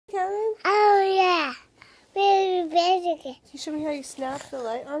Okay. Can you show me how you snap the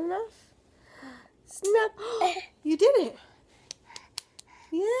light on and off? Snap! You did it!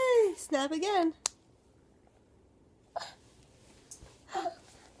 Yay! Snap again.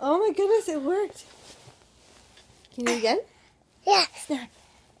 Oh my goodness, it worked. Can you do it again? Yeah. Snap.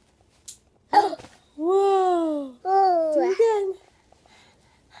 Oh. Whoa! Oh. Do it again.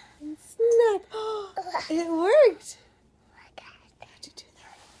 And snap. It worked. How'd you do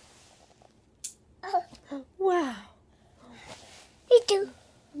that? Oh. Wow. You too.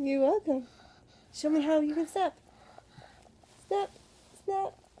 You're welcome. Show me how you can snap. Snap,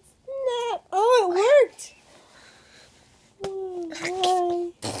 snap, snap. Oh, it worked. Oh, hi.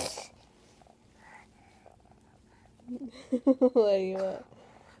 What do you want?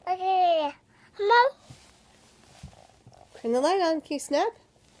 Okay. Mom. Turn the light on. Can you snap?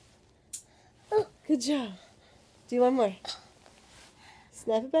 Oh. Good job. Do one more.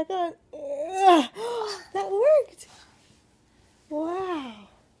 Snap it back on. That worked. Wow.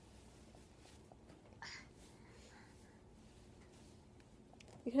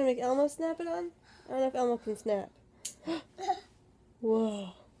 You gonna make Elmo snap it on? I don't know if Elmo can snap. Whoa.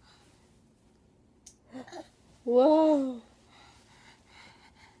 Whoa.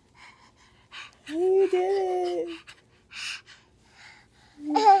 You did it.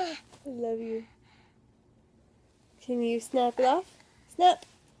 I love you. Can you snap it off? Snap.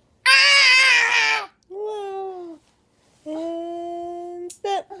 Whoa. And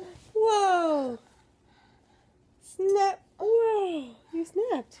snap. Whoa. Snap. Whoa. You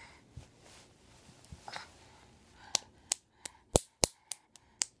snapped.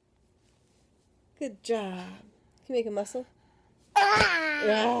 Good job. Can you make a muscle?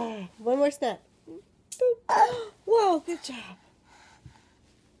 Yeah. One more snap. Boop. Whoa, good job.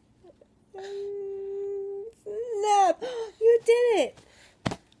 And snap. You did it.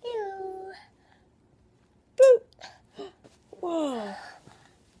 You. Boop. Whoa.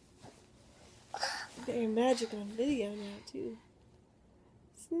 You got your magic on video now, too.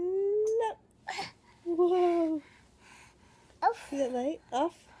 Snap. Whoa. Off. See that light?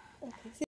 Off? Okay.